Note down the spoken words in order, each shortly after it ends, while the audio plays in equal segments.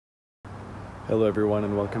Hello everyone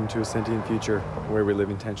and welcome to A Sentient Future, where we live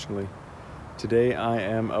intentionally. Today I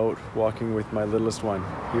am out walking with my littlest one.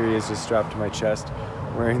 Here he is just strapped to my chest,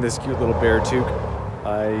 wearing this cute little bear toque.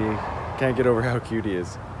 I can't get over how cute he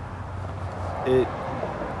is. It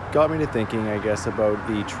got me to thinking, I guess, about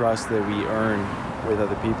the trust that we earn with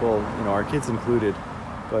other people, our kids included.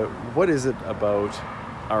 But what is it about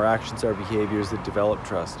our actions, our behaviors that develop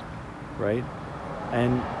trust, right?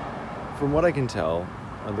 And from what I can tell,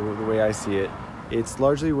 the way I see it, it's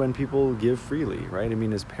largely when people give freely, right? I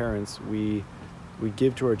mean, as parents, we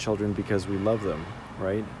give to our children because we love them,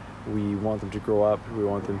 right? We want them to grow up. We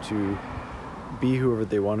want them to be whoever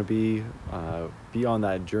they want to be on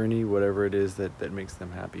that journey, whatever it is that makes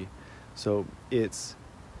them happy. So it's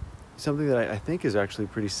something that I think is actually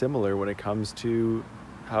pretty similar when it comes to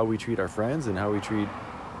how we treat our friends and how we treat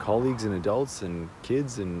colleagues and adults and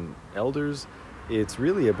kids and elders. It's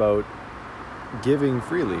really about giving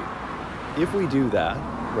freely. If we do that,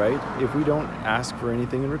 right, if we don't ask for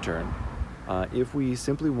anything in return, if we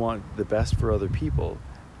simply want the best for other people,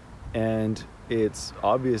 and it's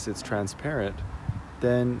obvious, it's transparent,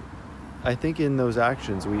 then I think in those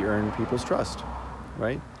actions we earn people's trust,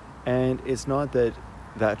 right? And it's not that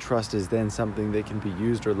trust is then something that can be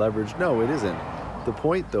used or leveraged. No, it isn't. The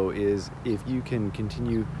point, though, is if you can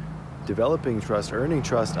continue developing trust, earning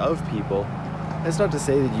trust of people, it's not to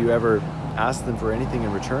say that you ever ask them for anything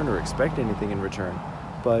in return or expect anything in return,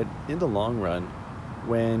 but in the long run,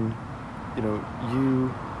 when you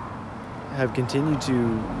have continued to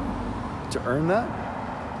earn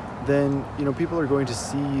that, then people are going to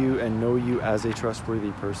see you and know you as a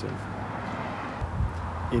trustworthy person.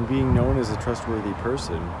 In being known as a trustworthy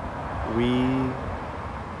person, we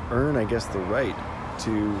earn, I guess, the right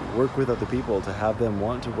to work with other people, to have them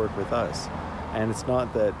want to work with us. And it's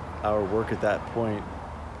not that our work at that point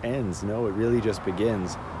ends. No, it really just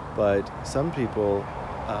begins. But some people,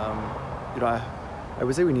 I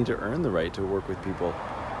would say we need to earn the right to work with people,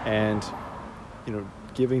 and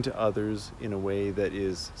giving to others in a way that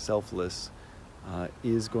is selfless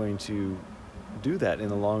is going to do that in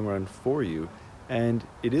the long run for you, and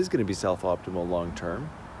it is going to be self-optimal long term,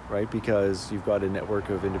 right? Because you've got a network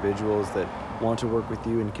of individuals that want to work with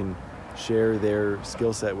you and can share their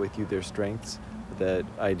skill set with you, their strengths that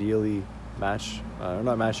ideally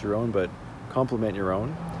not match your own, but complement your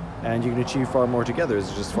own, and you can achieve far more together.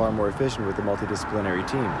 It's just far more efficient with a multidisciplinary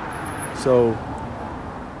team. So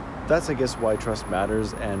that's, I guess, why trust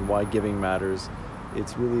matters and why giving matters. It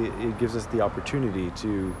gives us the opportunity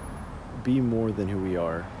to be more than who we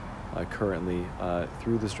are currently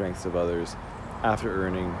through the strengths of others after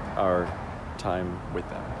earning our time with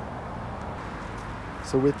them.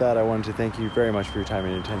 So with that, I wanted to thank you very much for your time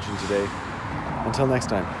and attention today. Until next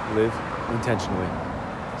time, live intentionally.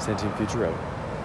 Sentient Future out.